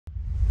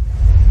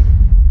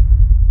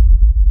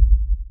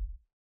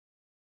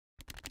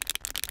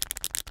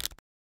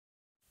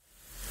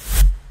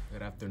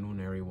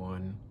afternoon,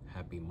 everyone.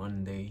 Happy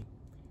Monday.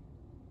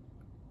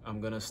 I'm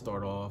gonna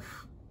start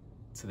off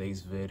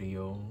today's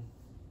video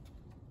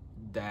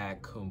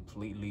that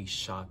completely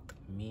shocked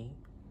me.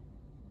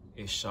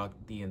 It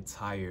shocked the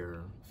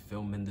entire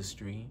film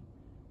industry,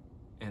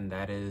 and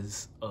that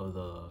is of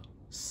the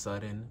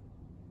sudden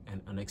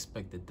and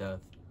unexpected death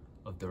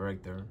of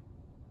director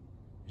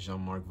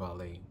Jean-Marc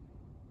Vallée.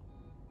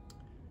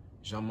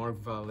 Jean-Marc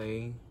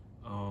Vallée,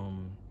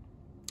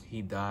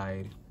 he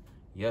died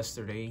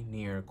yesterday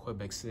near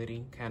Quebec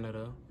City,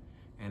 Canada.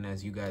 And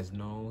as you guys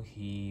know,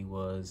 he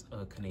was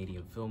a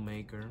Canadian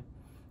filmmaker.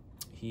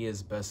 He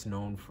is best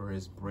known for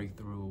his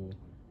breakthrough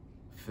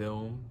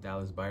film,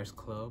 Dallas Buyers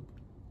Club,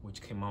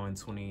 which came out in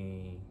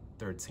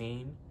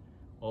 2013.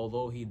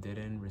 Although he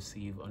didn't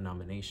receive a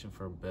nomination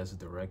for Best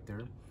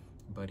Director,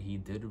 but he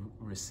did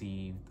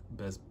receive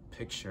Best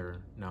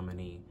Picture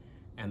nominee.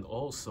 And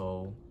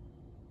also,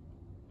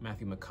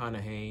 Matthew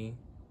McConaughey,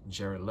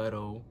 Jared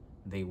Leto,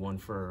 they won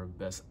for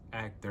Best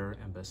Actor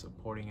and Best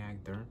Supporting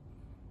Actor.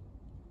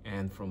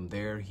 And from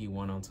there, he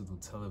went on to do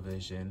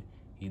television.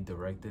 He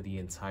directed the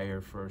entire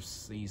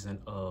first season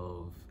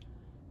of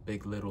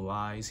Big Little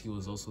Lies. He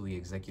was also the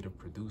executive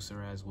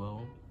producer as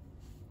well.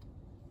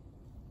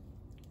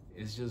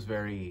 It's just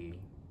very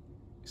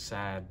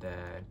sad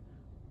that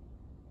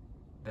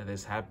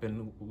this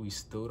happened. We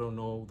still don't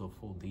know the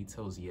full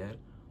details yet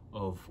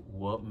of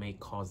what may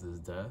cause his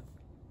death.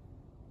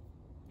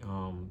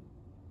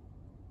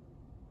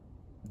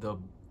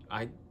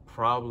 I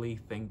probably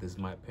think, this is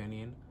my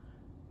opinion,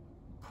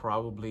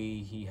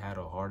 probably he had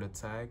a heart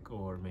attack,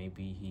 or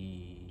maybe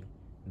he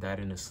died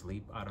in his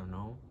sleep. I don't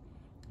know,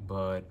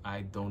 but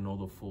I don't know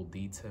the full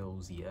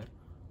details yet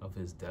of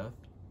his death.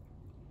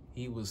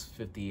 He was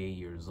 58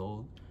 years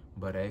old,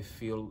 but I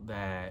feel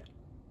that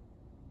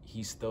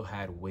he still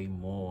had way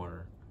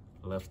more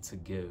left to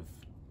give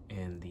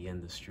in the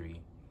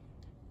industry.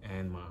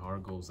 And my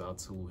heart goes out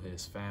to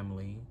his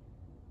family.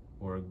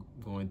 We're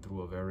going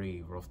through a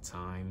very rough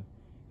time.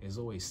 It's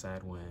always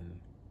sad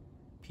when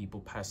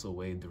people pass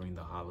away during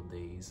the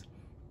holidays.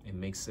 It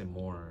makes it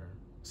more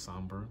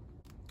somber.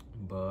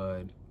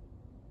 But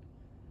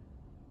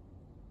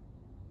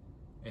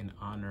in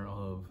honor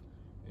of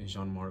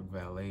Jean-Marc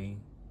Vallée,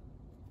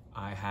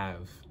 I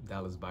have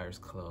Dallas Buyers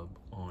Club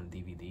on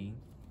DVD.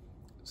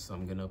 So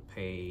I'm gonna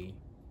pay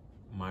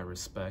my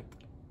respect,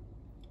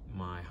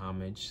 my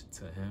homage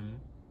to him.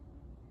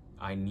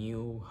 I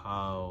knew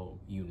how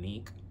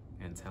unique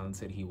and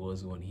talented he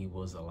was when he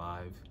was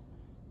alive,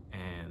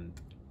 and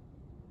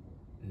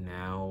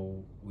now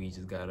we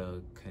just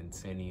gotta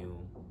continue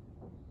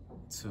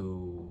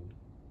to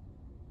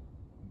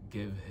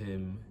give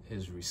him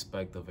his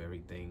respect of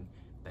everything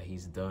that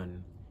he's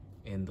done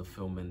in the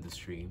film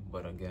industry.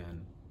 But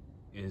again,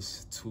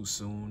 it's too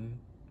soon.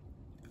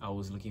 I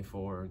was looking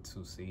forward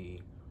to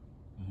see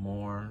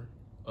more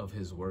of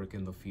his work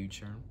in the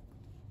future.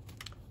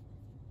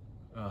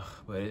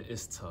 But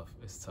it's tough.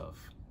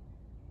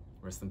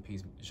 Rest in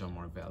peace,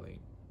 Jean-Marc Vallée.